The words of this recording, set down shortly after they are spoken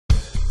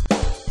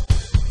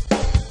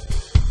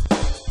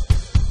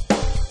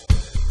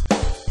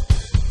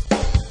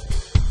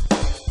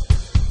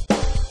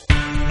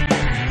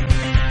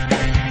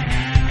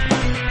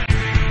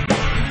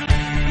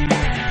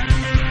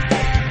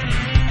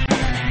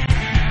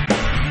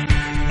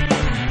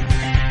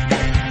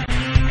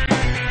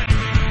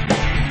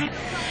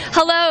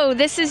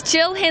this is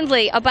Jill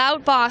Hindley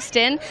about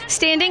Boston,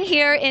 standing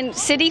here in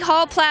City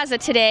Hall Plaza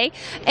today,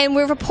 and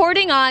we're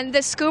reporting on the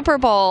Scooper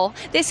Bowl.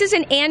 This is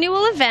an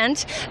annual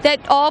event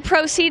that all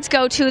proceeds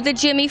go to the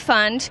Jimmy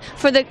Fund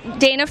for the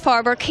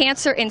Dana-Farber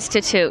Cancer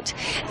Institute.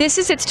 This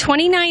is its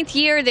 29th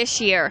year this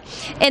year,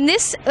 and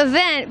this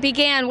event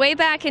began way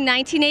back in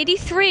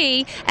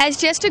 1983 as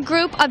just a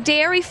group of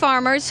dairy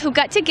farmers who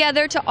got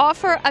together to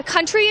offer a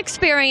country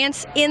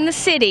experience in the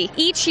city.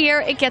 Each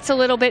year it gets a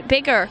little bit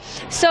bigger.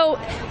 So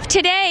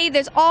today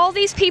there's all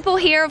these people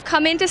here have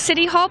come into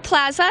City Hall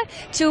Plaza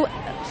to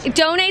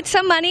donate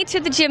some money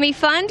to the Jimmy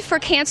Fund for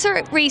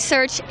cancer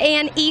research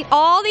and eat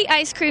all the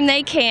ice cream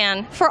they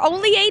can for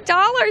only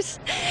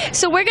 $8.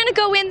 So we're going to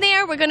go in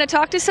there, we're going to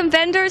talk to some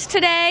vendors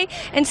today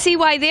and see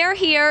why they're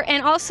here,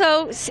 and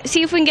also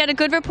see if we can get a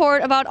good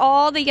report about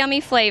all the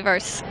yummy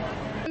flavors.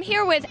 I'm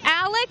here with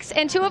Alex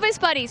and two of his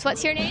buddies.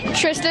 What's your name?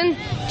 Tristan.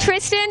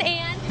 Tristan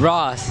and?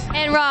 Ross.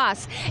 And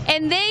Ross.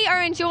 And they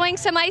are enjoying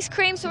some ice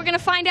cream, so we're going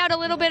to find out a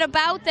little bit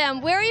about them.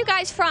 Where are you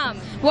guys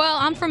from? Well,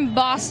 I'm from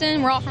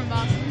Boston. We're all from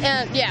Boston.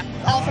 Yeah,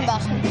 all from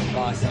Boston.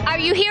 Are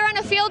you here on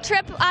a field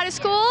trip out of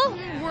school?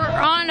 We're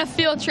on a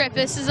field trip.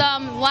 This is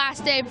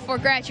last day before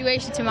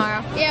graduation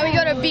tomorrow. Yeah, we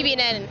go to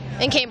BB&N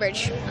in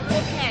Cambridge.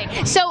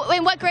 Okay. So,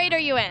 in what grade are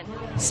you in?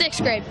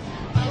 6th grade.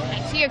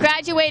 Okay. So you're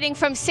graduating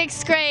from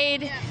 6th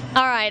grade. Yeah.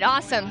 All right,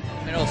 awesome.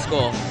 Middle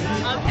school.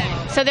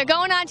 Okay. So they're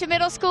going on to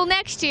middle school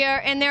next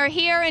year, and they're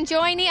here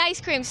enjoying the ice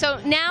cream. So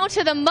now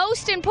to the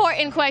most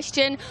important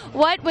question: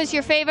 what was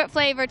your favorite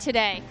flavor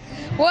today?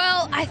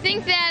 Well, I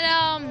think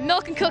that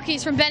milk and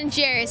cookies from Ben &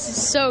 Jerry's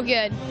is so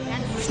good.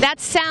 That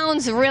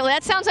sounds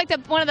like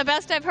one of the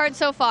best I've heard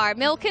so far.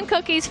 Milk and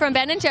cookies from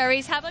Ben &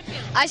 Jerry's. How about you?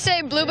 I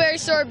say blueberry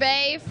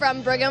sorbet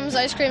from Brigham's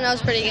ice cream. That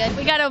was pretty good.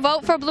 We got to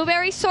vote for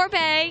blueberry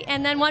sorbet,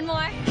 and then one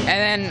more.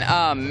 And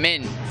then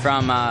mint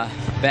from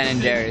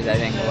Ben & Jerry's, I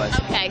think it was.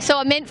 Okay, so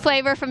a mint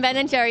flavor from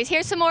Ben & Jerry's.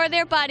 Here's some more of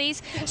their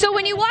buddies. So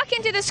when you walk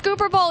into the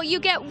Scooper Bowl, you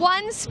get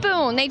one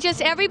spoon.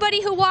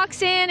 Everybody who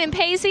walks in and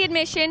pays the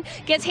admission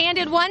gets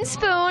handed one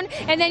spoon,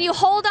 and then you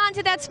hold on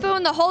to that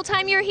spoon the whole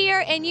time you're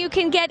here, and you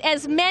can get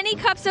as many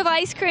cups of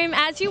ice cream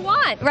as you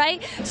want,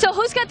 right? So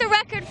who's got the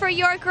record for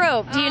your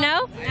group? Do you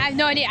know? I have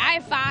no idea. I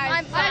have 5.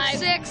 I'm 5,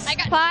 6. I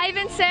got 5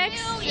 and 6?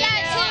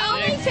 Yeah, 2.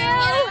 Only 2?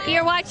 Yeah.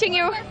 You're watching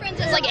your... My friends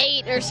is like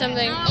 8 or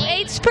something.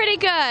 8's pretty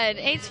good.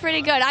 8's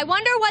pretty good. I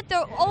wonder what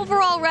the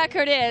overall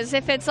record is,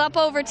 if it's up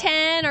over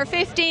 10 or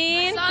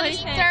 15.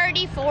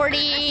 30, 40.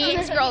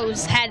 These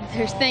girls had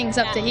their things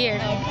up to here.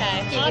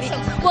 Okay.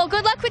 Awesome. Well,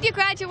 good luck with your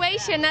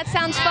graduation. That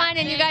sounds fun,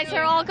 and you guys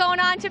are all going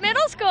on to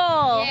middle school.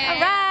 Yeah.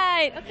 All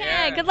right.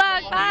 Okay. Good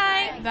luck.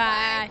 Bye.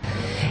 Bye.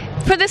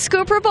 For the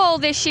Scooper Bowl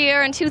this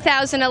year in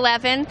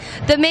 2011,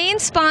 the main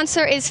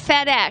sponsor is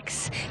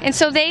FedEx, and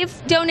so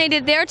they've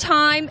donated their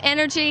time,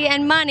 energy,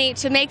 and money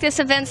to make this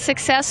event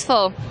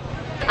successful.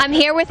 I'm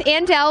here with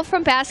Andell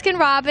from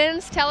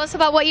Baskin-Robbins. Tell us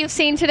about what you've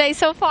seen today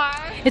so far.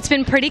 It's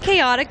been pretty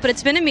chaotic, but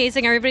it's been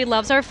amazing. Everybody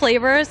loves our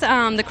flavors.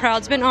 The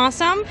crowd's been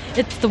awesome.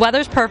 The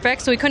weather's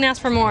perfect, so we couldn't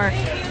ask for more.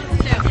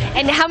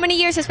 And how many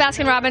years has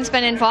Baskin-Robbins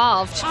been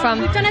involved?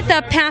 We've done it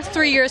the past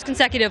 3 years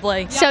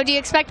consecutively. So do you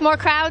expect more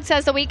crowds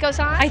as the week goes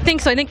on? I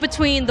think so. I think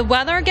between the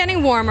weather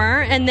getting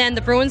warmer and then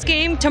the Bruins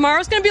game,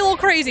 tomorrow's going to be a little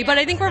crazy, but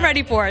I think we're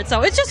ready for it.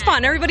 So it's just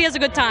fun. Everybody has a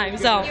good time.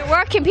 So you're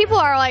working. People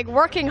are like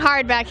working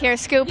hard back here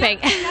scooping.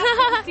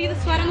 Yeah. See the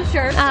sweat on the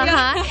shirt.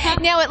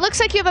 Now it looks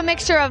like you have a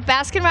mixture of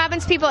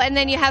Baskin-Robbins people and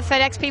then you have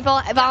FedEx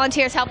people,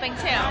 volunteers helping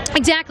too.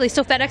 Exactly.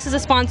 So FedEx is a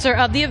sponsor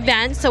of the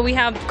event, so we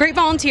have great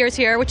volunteers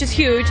here, which is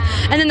huge.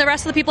 And then the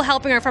rest of the people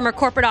helping are from our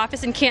corporate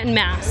office in Canton,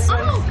 Mass.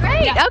 Oh,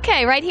 great. Yeah.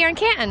 Okay, right here in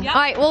Canton. Yep.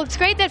 All right, well, it's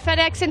great that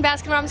FedEx and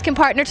Baskin-Robbins can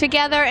partner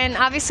together, and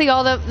obviously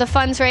all the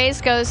funds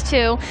raised goes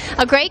to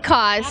a great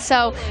cause.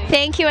 So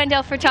thank you,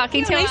 Andell, for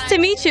talking to us. Nice to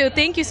meet you.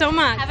 Thank you so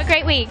much. Have a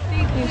great week.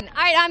 Thank you.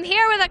 All right, I'm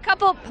here with a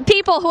couple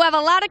people who have a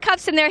lot of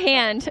cups in their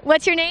hand.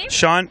 What's your name?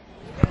 Sean.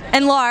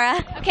 And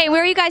Laura. Okay,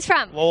 where are you guys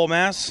from? Lowell,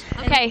 Mass.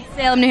 Okay.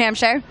 Salem, New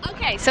Hampshire.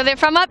 Okay, so they're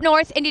from up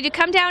north, and did you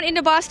come down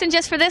into Boston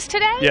just for this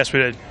today? Yes, we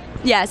did.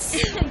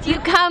 Yes. Do you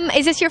come,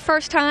 is this your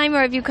first time, or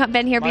have you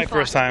been here before? My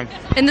first time.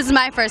 And this is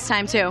my first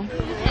time, too.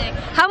 Okay.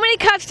 How many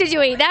cups did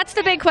you eat? That's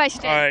the big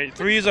question. All right,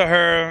 3's of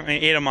her and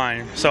 8 of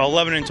mine, so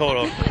 11 in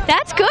total.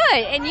 That's good,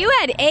 and you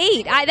had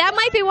 8. That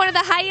might be one of the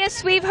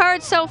highest we've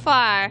heard so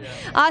far.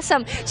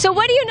 Awesome. So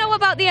what do you know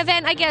about the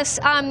event, I guess?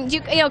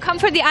 You come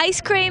for the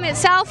ice cream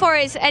itself, or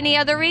is any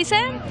other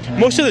reason?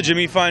 Most of the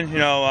Jimmy Fund,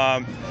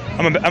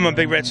 I'm a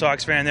big Red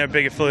Sox fan. They're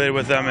big affiliated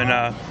with them, and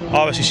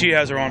obviously she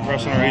has her own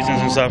personal reasons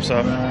and stuff. So.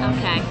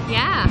 Okay.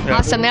 Yeah.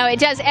 Awesome. Now it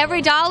does.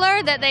 Every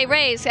dollar that they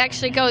raise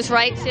actually goes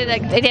right to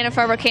the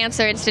Dana-Farber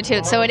Cancer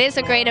Institute. So it is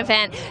a great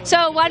event.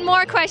 So one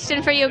more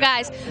question for you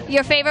guys: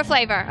 your favorite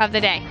flavor of the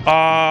day?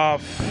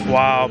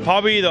 Wow.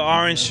 Probably the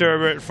orange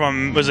sherbet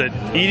from, was it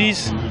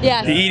Edie's?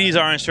 Yes. The Edie's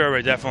orange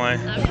sherbet,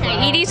 definitely.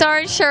 Okay. Edie's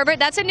orange sherbet.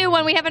 That's a new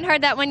one. We haven't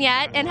heard that one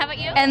yet. And how about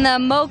you? And the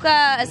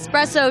mocha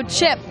espresso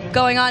chip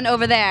going on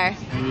over there.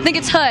 I think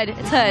it's Hood.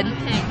 It's Hood.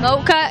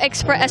 Mocha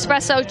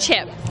espresso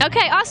chip.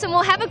 Okay, awesome.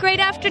 Well, have a great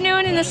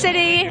afternoon in the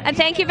city, and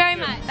thank you very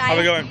much. Have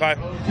a good one. Bye.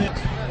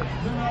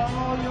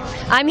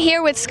 I'm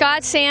here with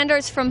Scott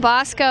Sanders from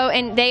Bosco,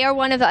 and they are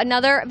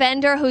another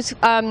vendor who's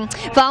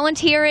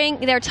volunteering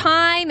their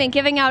time and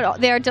giving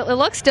out it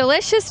looks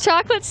delicious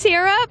chocolate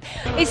syrup.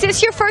 Is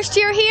this your first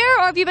year here,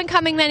 or have you been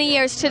coming many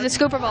years to the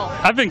Scooper Bowl?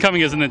 I've been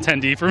coming as an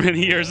attendee for many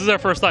years. This is our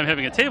first time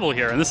having a table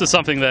here, and this is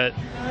something that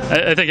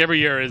I think every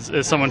year is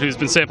someone who's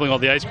been sampling all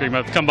the ice cream.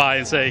 I've come by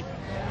and say,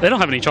 they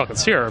don't have any chocolate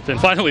syrup. And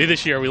finally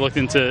this year we looked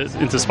into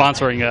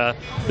sponsoring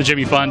the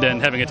Jimmy Fund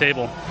and having a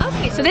table.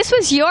 Okay, so this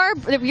was your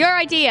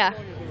idea.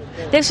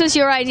 This was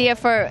your idea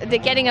for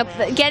getting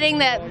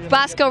the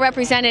Bosco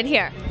represented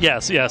here.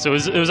 Yes. It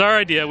was our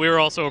idea. We were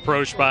also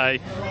approached by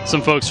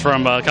some folks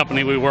from a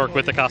company we work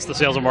with, Acosta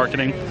Sales and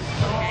Marketing.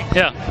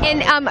 Yeah.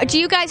 And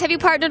have you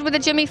partnered with the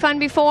Jimmy Fund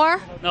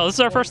before? No, this is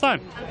our first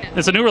time. Okay.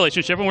 It's a new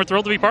relationship, and we're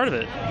thrilled to be part of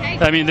it. Okay.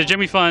 I mean, the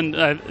Jimmy Fund,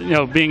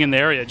 being in the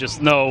area,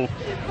 just know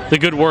the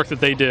good work that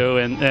they do,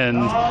 and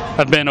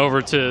I've been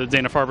over to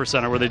Dana Farber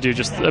Center where they do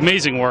just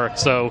amazing work.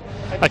 So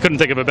I couldn't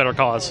think of a better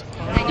cause.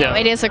 I know,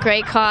 it is a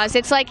great cause.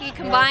 It's like you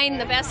combine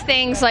the best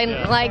things, like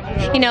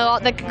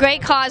the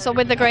great cause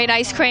with the great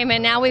ice cream,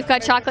 and now we've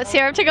got chocolate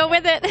syrup to go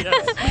with it.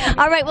 Yes.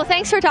 All right. Well,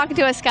 thanks for talking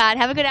to us, Scott.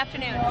 Have a good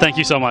afternoon. Thank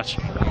you so much.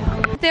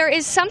 There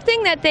is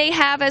something that they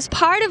have as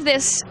part of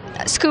this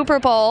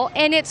Scooper Bowl,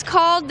 and it's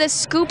called the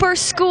Scooper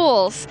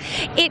Schools.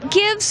 It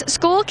gives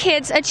school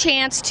kids a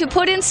chance to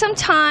put in some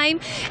time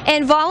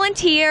and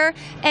volunteer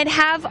and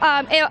have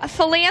a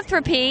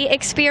philanthropy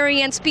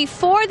experience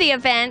before the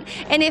event,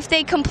 and if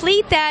they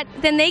complete that,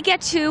 then they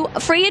get to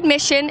free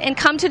admission and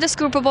come to the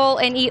Scooper Bowl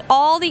and eat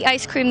all the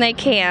ice cream they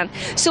can.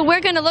 So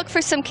we're going to look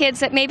for some kids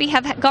that maybe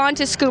have gone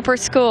to Scooper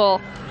School.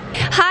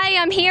 Hi,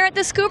 I'm here at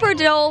the Scooper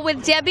Bowl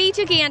with Debbie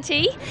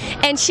Gigante,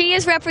 and she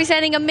is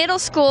representing a middle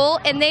school,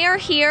 and they are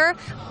here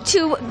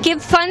to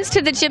give funds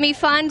to the Jimmy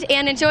Fund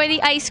and enjoy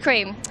the ice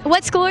cream.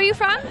 What school are you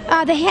from?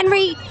 The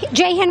Henry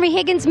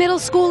Higgins Middle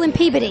School in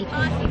Peabody.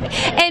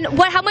 And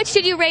how much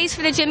did you raise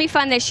for the Jimmy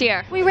Fund this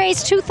year? We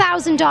raised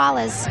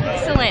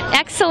 $2,000.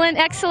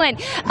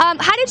 Excellent.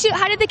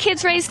 How did the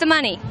kids raise the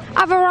money?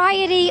 A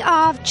variety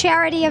of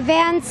charity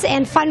events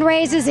and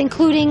fundraisers,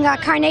 including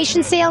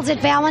carnation sales at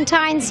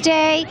Valentine's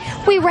Day.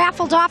 We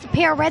raffled off a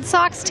pair of Red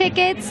Sox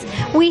tickets.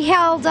 We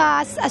held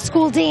a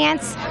school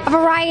dance, a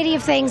variety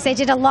of things. They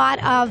did a lot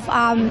of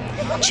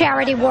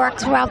charity work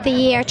throughout the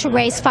year to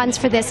raise funds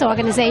for this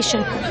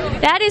organization.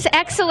 That is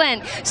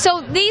excellent.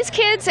 So these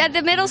kids at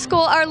the middle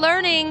school are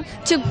learning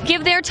to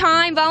give their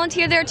time,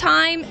 volunteer their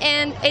time,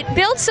 and it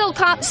builds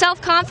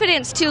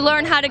self-confidence to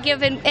learn how to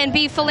give and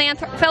be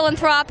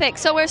philanthropic.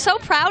 So we're so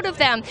proud of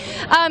them.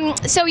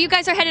 So you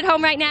guys are headed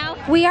home right now?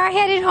 We are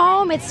headed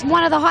home. It's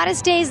one of the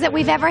hottest days that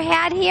we've ever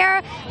had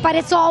here, but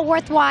it's all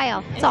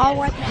worthwhile. It's all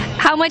worthwhile.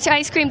 How much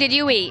ice cream did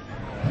you eat?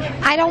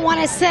 I don't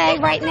want to say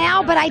right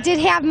now, but I did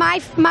have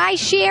my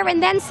share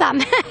and then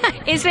some.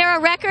 Is there a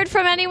record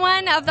from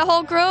anyone of the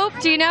whole group?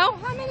 Do you know?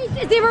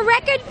 Is there a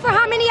record for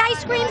how many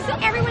ice creams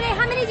everyone ate?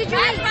 How many did you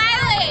eat?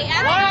 Riley.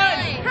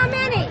 How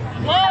many?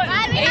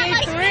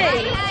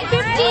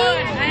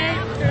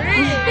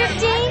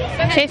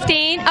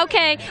 15?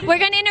 Okay, we're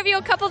going to interview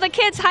a couple of the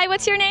kids. Hi,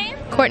 what's your name?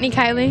 Courtney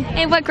Kylie.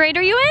 And what grade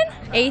are you in?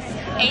 8th.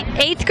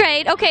 8th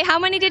grade. Okay, how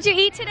many did you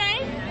eat today?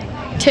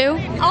 2.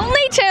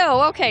 Only 2.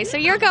 Okay, so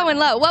you're going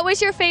low. What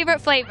was your favorite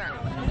flavor?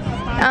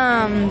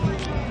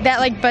 That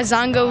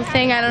bazongo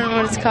thing, I don't know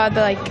what it's called,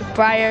 the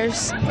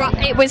Briars.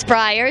 It was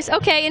Briars.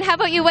 Okay, and how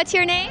about you? What's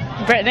your name?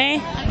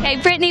 Brittany.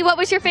 Okay, Brittany, what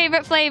was your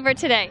favorite flavor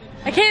today?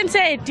 I can't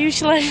say it. The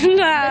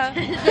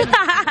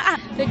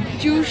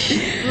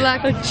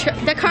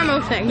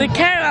caramel thing. The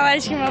caramel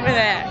ice cream over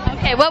there.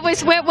 Okay,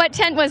 what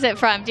tent was it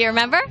from? Do you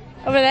remember?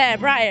 Over there,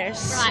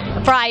 Briars.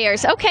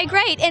 Briars. Okay,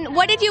 great. And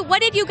what did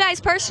you guys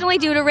personally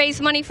do to raise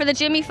money for the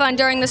Jimmy Fund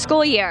during the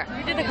school year?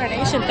 We did the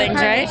carnation things,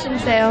 right? Carnation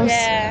sales.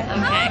 Yeah.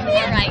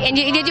 Okay. All right.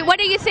 And what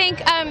do you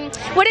think?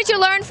 What did you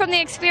learn from the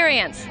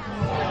experience?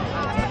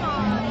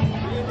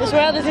 This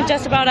world isn't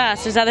just about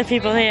us. There's other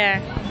people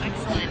here.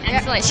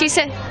 Excellent. She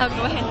said, oh,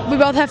 go ahead. We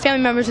both have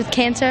family members with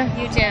cancer.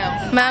 You do.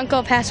 My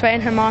uncle passed away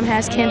and her mom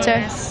has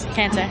cancer.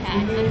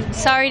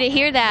 Sorry to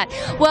hear that.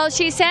 Well,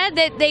 she said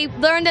that they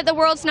learned that the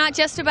world's not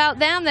just about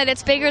them, that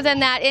it's bigger than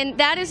that, and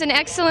that is an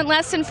excellent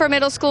lesson for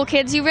middle school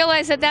kids. You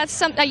realize that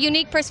that's a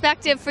unique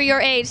perspective for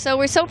your age, so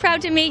we're so proud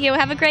to meet you.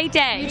 Have a great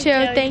day. You too.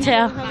 Thank you.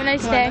 Have a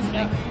nice day.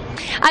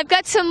 I've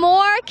got some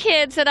more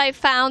kids that I've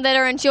found that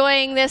are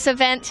enjoying this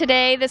event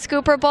today, the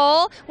Scooper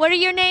Bowl. What are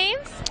your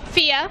names?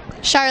 Fia.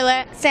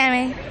 Charlotte.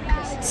 Sammy.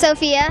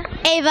 Sophia.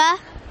 Ava.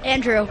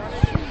 Andrew.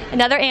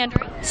 Another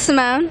Andrew.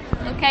 Simone.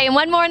 Okay, and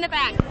one more in the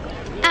back.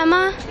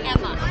 Emma.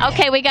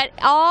 Okay, we got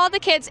all the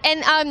kids.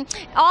 And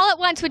all at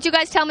once, would you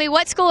guys tell me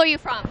what school are you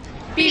from?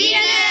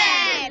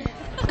 BNN.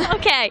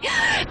 Okay.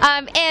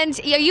 And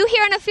are you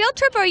here on a field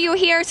trip or are you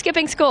here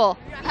skipping school?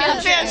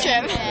 Field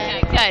trip.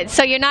 Okay, good. Good.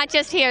 So you're not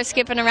just here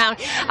skipping around.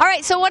 All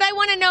right, so what I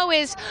want to know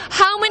is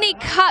how many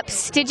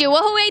cups did you,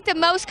 well, who ate the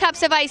most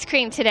cups of ice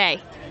cream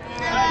today?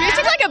 We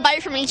took like a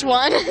bite from each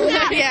one.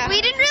 Yeah.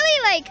 We didn't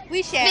really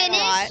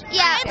finish.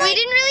 Yeah, we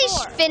didn't really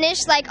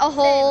finish like a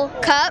whole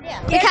cup.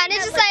 We kind of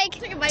just like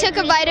took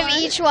a bite of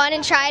each one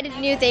and tried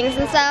new things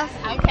and stuff.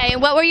 Okay,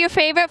 and what were your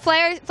favorite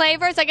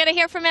flavors? I got to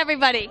hear from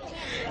everybody.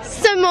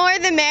 Some more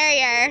the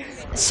merrier.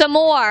 Some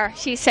more,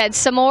 she said.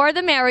 Some more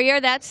the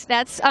merrier. That's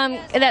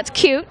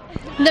cute.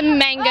 The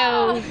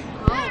mango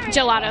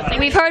gelato thing.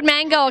 We've heard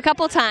mango a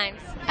couple times.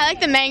 I like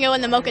the mango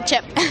and the mocha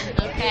chip.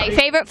 Okay,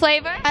 favorite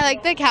flavor? I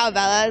like the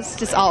cowbellas,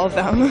 just all of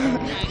them.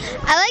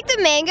 I like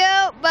the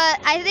mango, but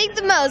I think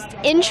the most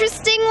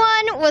interesting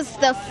one was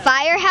the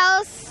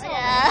Firehouse.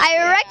 I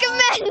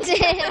recommend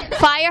it.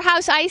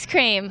 Firehouse ice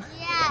cream.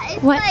 Yeah,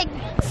 it's like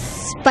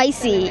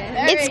spicy.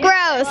 It's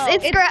gross.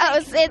 It's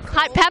gross. It's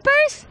hot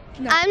peppers?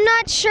 No. I'm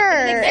not sure.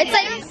 It's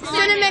like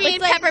cinnamon,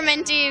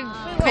 pepperminty.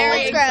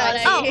 Very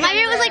gross. Oh, my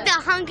favorite was like the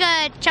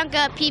Hunka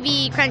Chunka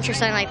PB Crunch or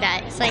something like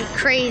that. It's like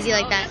crazy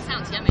like that. That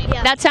sounds yummy.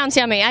 Yeah. That sounds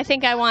yummy. I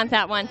think I want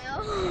that one.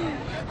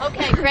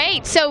 Okay,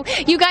 great. So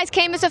you guys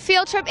came as a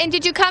field trip, and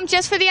did you come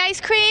just for the ice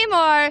cream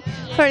or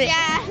for the...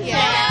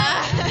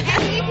 Yeah.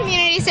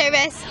 Community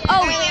service.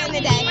 Earlier in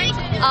the day.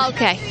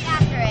 Okay.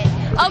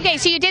 Okay,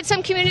 so you did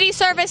some community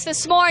service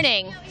this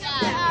morning. Would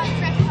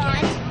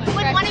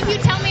one of you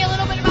tell me a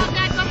little bit about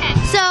that? Go ahead.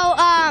 So,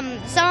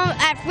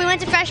 we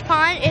went to Fresh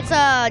Pond. It's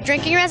a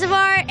drinking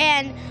reservoir,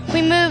 and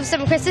we moved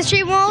some Christmas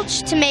tree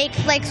mulch to make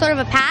like sort of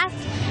a path,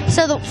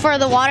 for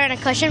the water and a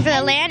cushion for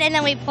the land. And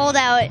then we pulled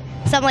out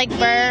some like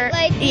bird.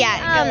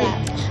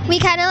 We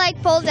kind of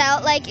like pulled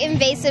out like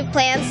invasive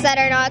plants that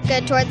are not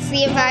good towards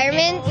the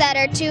environment, that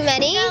are too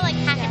many.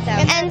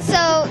 And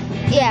so,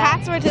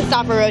 Hats were to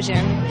stop erosion.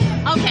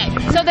 Okay,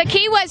 so the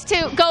key was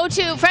to go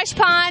to Fresh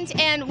Pond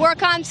and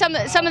work on some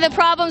of the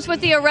problems with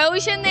the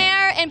erosion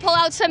there and pull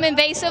out some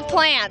invasive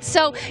plants.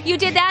 So you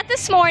did that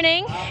this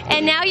morning,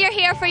 and now you're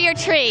here for your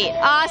treat.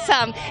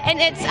 Awesome. And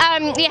it's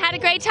you had a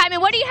great time.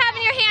 And what do you have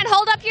in your hand?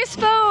 Hold up your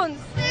spoons.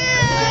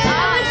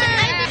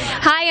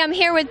 Hi, I'm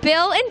here with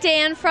Bill and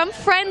Dan from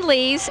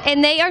Friendly's,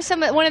 and they are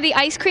one of the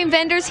ice cream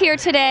vendors here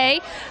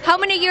today. How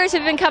many years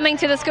have you been coming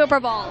to the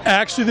Scooper Bowl?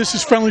 Actually, this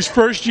is Friendly's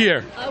first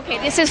year. Okay,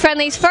 this is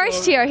Friendly's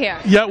first year here.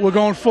 Yeah, we're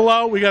going full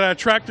out. We got our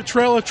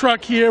tractor-trailer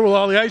truck here with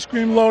all the ice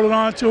cream loaded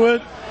onto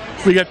it.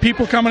 We got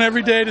people coming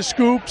every day to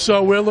scoop,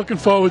 so we're looking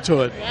forward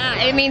to it. Yeah,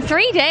 I mean,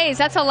 3 days,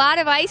 that's a lot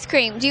of ice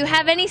cream. Do you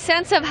have any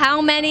sense of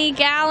how many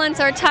gallons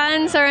or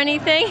tons or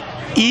anything?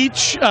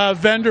 Each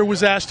vendor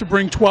was asked to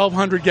bring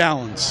 1,200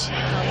 gallons.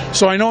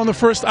 So I know in the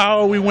first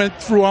hour we went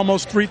through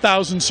almost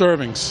 3,000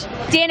 servings.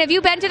 Dan, have you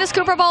been to the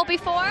Scooper Bowl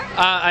before?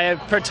 I have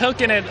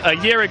partook in it a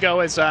year ago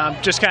as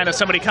just kind of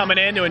somebody coming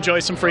in to enjoy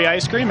some free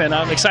ice cream, and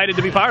I'm excited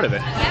to be part of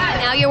it. Yeah,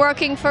 now you're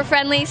working for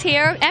Friendly's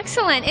here.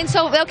 Excellent. And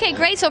so, okay,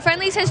 great. So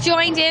Friendly's has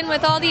joined in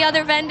with all the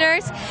other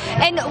vendors.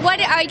 And what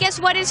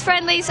is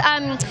Friendly's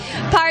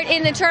part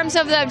in the terms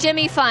of the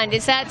Jimmy Fund?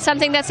 Is that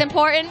something that's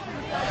important?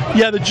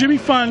 Yeah, the Jimmy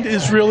Fund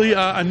is really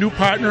a new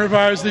partner of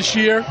ours this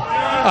year.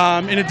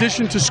 In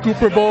addition to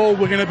Scooper Bowl,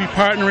 we're going to be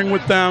partnering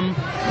with them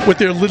with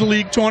their Little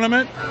League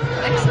tournament.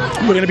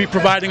 We're going to be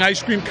providing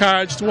ice cream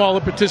cards to all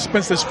the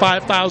participants. There's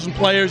 5,000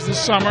 players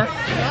this summer.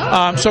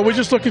 So we're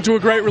just looking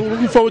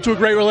forward to a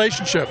great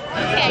relationship.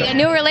 Okay, a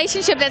new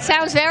relationship that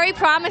sounds very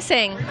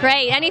promising.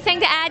 Great. Anything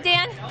to add,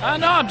 Dan?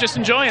 No, I'm just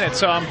enjoying it,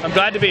 so I'm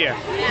glad to be here.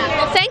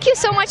 Well, thank you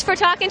so much for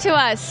talking to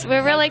us.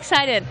 We're really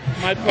excited.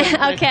 My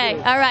pleasure. Okay,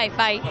 all right,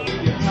 bye.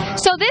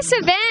 So this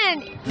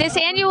event, this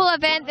annual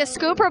event, the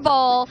Scooper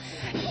Bowl,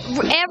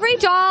 every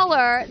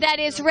dollar that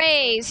is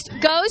raised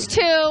goes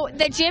to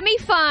the Jimmy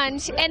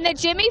Fund, and the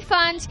Jimmy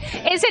Fund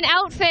is an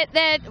outfit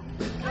that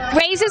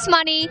raises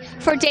money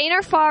for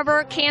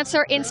Dana-Farber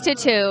Cancer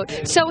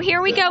Institute. So here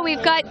we go.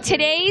 We've got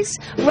today's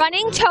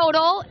running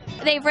total.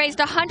 They've raised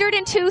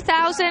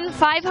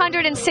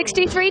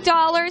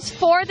 $102,563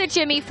 for the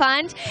Jimmy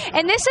Fund,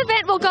 and this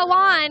event will go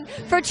on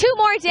for 2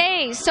 more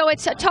days. So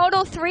it's a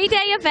total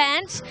 3-day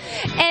event,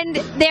 and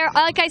there,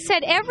 like I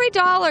said, every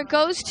dollar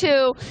goes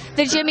to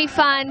the Jimmy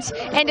Fund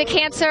and to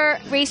cancer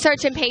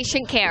research and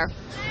patient care.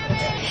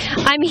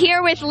 I'm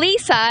here with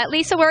Lisa.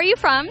 Lisa, where are you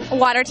from?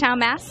 Watertown,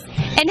 Mass.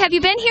 And have you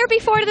been here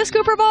before to the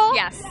Scooper Bowl?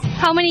 Yes.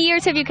 How many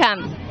years have you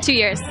come? 2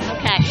 years.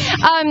 Okay.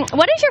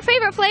 What is your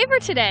favorite flavor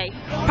today?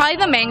 Probably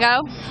the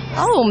mango.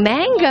 Oh,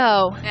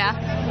 mango. Yeah.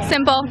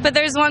 Simple. But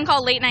there's one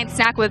called Late Night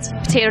Snack with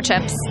potato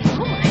chips.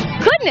 Oh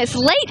my goodness,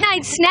 late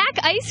night snack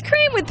ice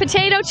cream with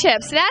potato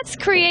chips. That's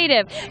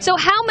creative. So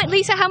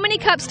Lisa, how many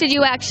cups did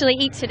you actually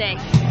eat today?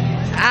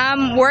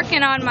 I'm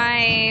working on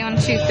my 1,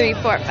 2, 3,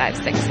 4, 5,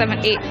 6,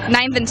 7, 8,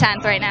 9th and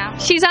 10th right now.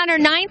 She's on her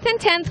 9th and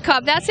 10th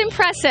cup. That's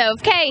impressive.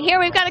 Okay, here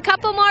we've got a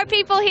couple more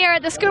people here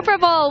at the Scooper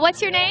Bowl.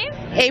 What's your name?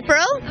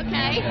 April.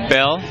 Okay.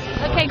 Bill.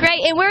 Okay,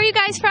 great. And where are you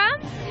guys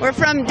from? We're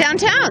from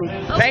downtown,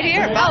 right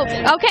here,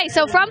 Boston. Oh, okay,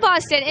 so from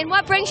Boston. And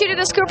what brings you to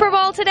the Scooper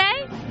Bowl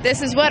today?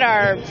 This is what,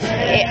 our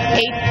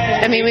 8th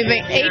I mean, we've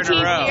been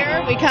 18th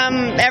year. We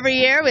come every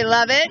year. We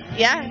love it.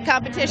 Yeah,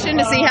 competition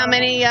to see how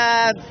many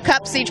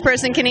cups each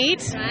person can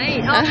eat.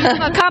 Right.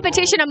 Oh, a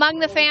competition among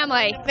the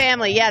family.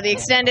 Family, yeah, the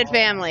extended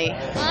family.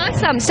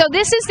 Awesome. So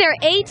this is their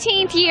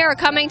 18th year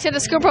coming to the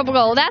Scooper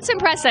Bowl. That's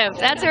impressive.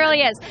 That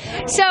really is.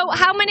 So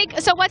how many?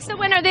 So what's the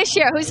winner this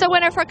year? Who's the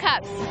winner for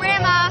cups?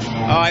 Grandma.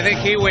 Oh, I think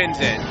he wins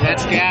it.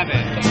 That's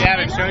Gavin.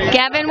 Gavin, show your.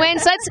 Gavin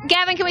wins.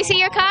 Gavin, can we see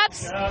your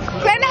cups?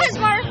 Grandma has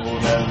more.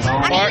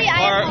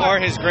 Or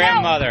his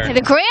grandmother.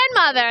 The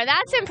grandmother.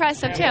 That's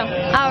impressive too.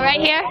 Oh, right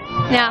here?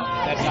 No.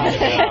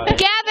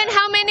 Gavin,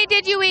 how many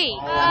did you eat?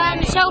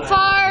 So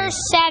far,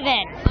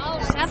 7. Oh,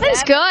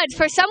 7's good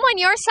for someone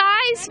your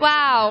size.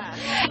 Wow.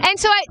 And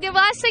so the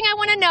last thing I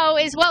want to know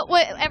is what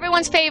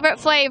everyone's favorite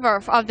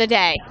flavor of the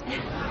day.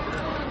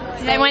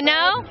 Does anyone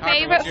know?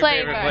 Favorite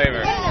flavor.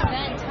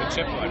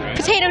 Chip one, right?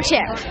 Potato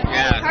chip.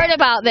 Yeah. Heard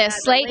about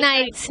this late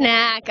night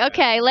snack.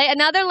 Okay,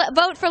 another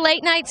vote for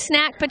late night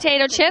snack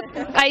potato chip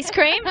ice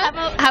cream.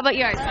 How about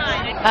yours?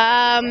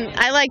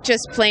 I like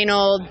just plain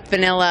old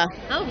vanilla.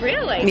 Oh,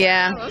 really?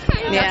 Yeah. Oh,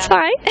 okay. Yeah. That's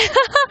fine.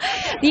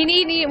 We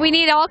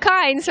need all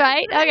kinds,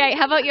 right? Okay.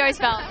 How about yours,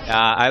 Bella?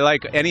 I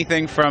like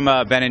anything from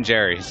Ben and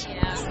Jerry's.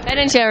 Ben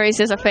and Jerry's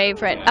is a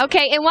favorite.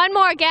 Okay, and one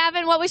more,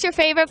 Gavin. What was your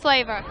favorite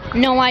flavor?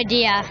 No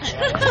idea.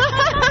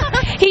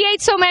 He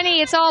ate so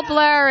many, it's all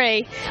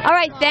blurry. All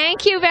right,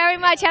 thank you very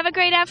much. Have a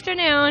great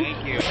afternoon.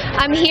 Thank you.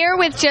 I'm here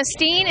with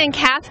Justine and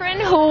Catherine,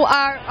 who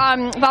are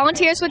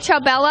volunteers with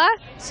Ciabella,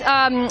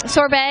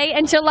 sorbet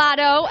and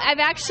gelato. I've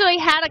actually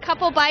had a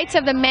couple bites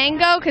of the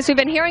mango because we've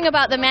been hearing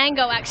about the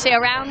mango actually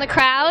around the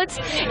crowds.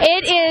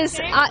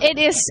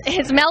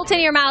 It's melt in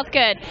your mouth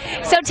good.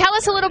 So tell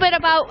us a little bit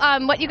about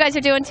what you guys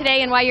are doing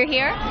today and why you're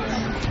here.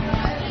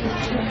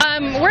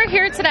 We're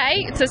here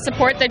today to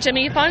support the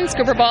Jimmy Fund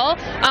Scooper Bowl.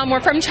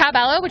 We're from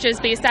Ciabella, which is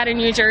based out in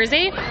New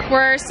Jersey.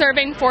 We're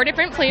serving 4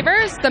 different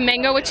flavors: the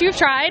mango, which you've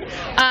tried,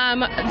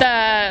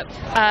 the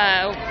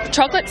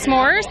chocolate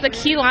s'mores, the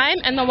key lime,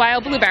 and the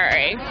wild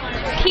blueberry.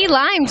 Key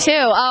lime too.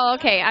 Oh,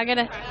 okay.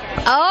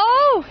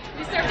 Oh!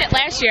 We served it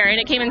last year, and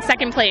it came in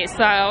 2nd place.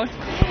 So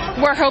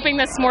we're hoping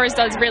the s'mores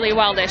does really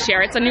well this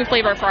year. It's a new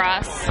flavor for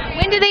us.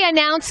 When do they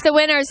announce the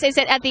winners? Is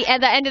it at the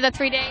end of the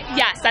 3 days?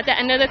 Yes, at the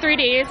end of the 3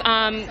 days.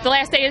 The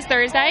last day is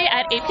Thursday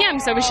at 8 p.m.,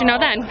 so we should know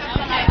then.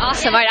 Okay,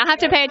 awesome. All right, I'll have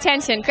to pay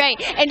attention.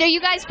 Great. And do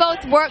you guys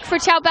both work for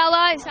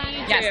Ciabella?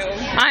 Yes.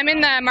 I'm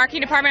in the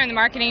marketing department. I'm the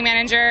marketing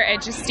manager.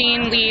 And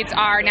Justine leads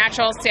our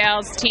natural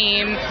sales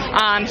team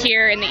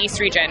here in the East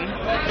region.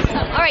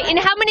 All right, and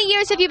how many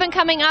years have you been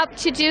coming up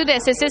to do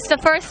this? Is this the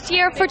first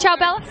year for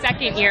Ciabella?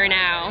 2nd year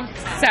now.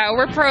 So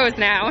we're pros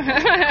now.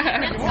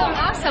 That's so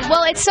awesome.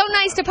 Well, it's so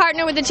nice to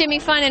partner with the Jimmy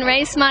Fund and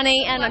raise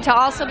money and to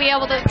also be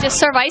able to just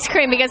serve ice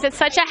cream because it's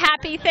such a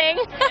happy thing.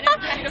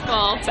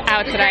 Beautiful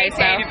out today,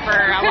 so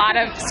for a lot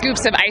of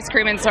scoops of ice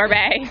cream and sorbet.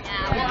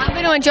 Yeah, well, I'm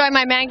going to enjoy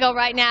my mango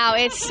right now.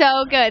 It's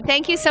so good.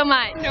 Thank you so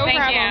much. No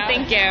problem.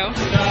 Thank you.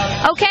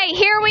 Okay,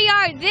 here we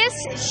are. This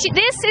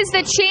is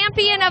the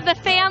champion of the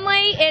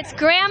family. It's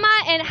Grandma.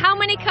 And how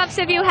many cups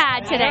have you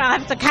had today? I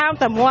have to count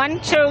them. 1,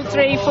 2,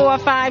 3, 4,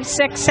 5,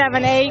 6,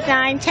 7, 8,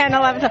 9, 10,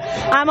 11.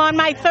 I'm on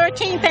my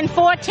 13th and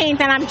 14th,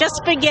 and I'm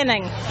just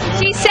beginning.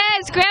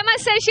 Grandma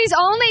says she's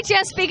only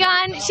just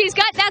begun.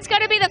 That's got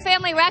to be the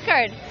family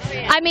record.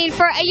 I mean,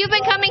 you've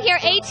been coming here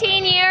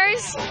 18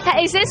 years.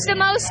 Is this the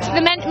most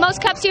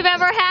cups you've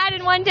ever had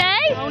in one day?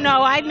 Oh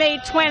no, I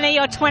made 20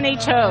 or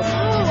 22.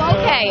 Oh,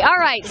 okay, all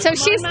right. So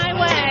she's on my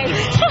way.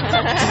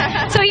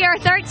 So you're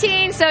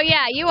 13. So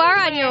yeah, you are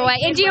on your way.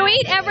 And do you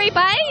eat every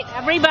bite?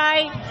 Every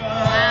bite.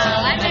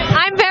 Wow,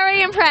 I'm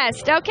very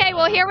impressed. Okay,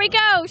 well here we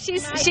go.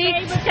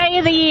 Favorite day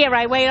of the year.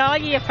 I wait all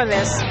year for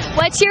this.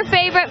 What's your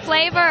favorite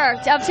flavor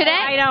of today?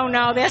 I don't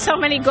know. There's so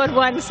many good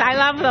ones. I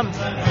love them.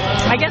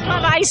 I just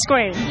love ice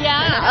cream.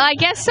 Yeah, I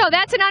guess so.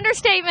 That's an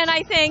understatement,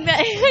 I think,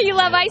 that you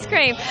love ice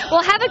cream.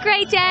 Well, have a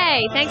great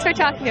day. Thanks for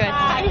talking to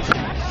us.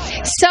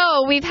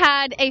 So we've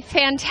had a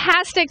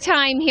fantastic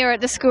time here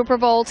at the Scooper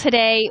Bowl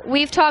today.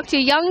 We've talked to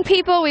young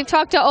people, we've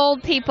talked to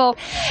old people,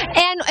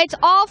 and it's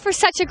all for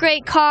such a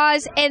great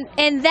cause,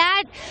 and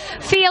that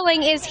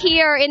feeling is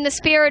here in the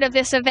spirit of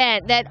this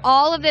event, that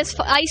all of this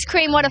ice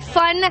cream, what a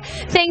fun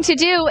thing to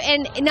do,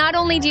 and not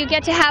only do you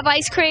get to have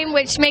ice cream,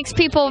 which makes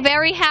people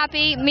very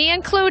happy, me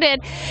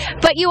included,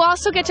 but you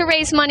also get to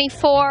raise money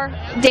for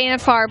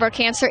Dana-Farber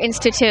Cancer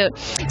Institute.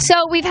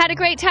 So we've had a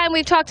great time.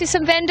 We've talked to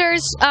some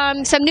vendors,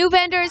 some new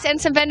vendors, and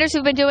some vendors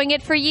who've been doing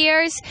it for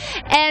years.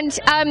 And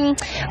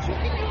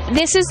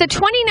this is the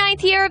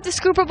 29th year of the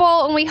Scooper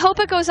Bowl, and we hope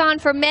it goes on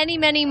for many,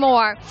 many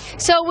more.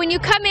 So when you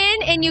come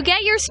in and you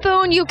get your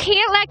spoon, you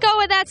can't let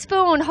go of that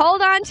spoon.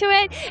 Hold on to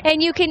it,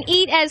 and you can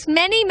eat as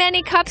many,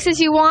 many cups as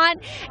you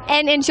want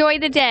and enjoy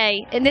the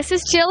day. And this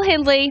is Jill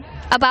Hindley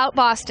about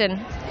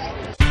Boston.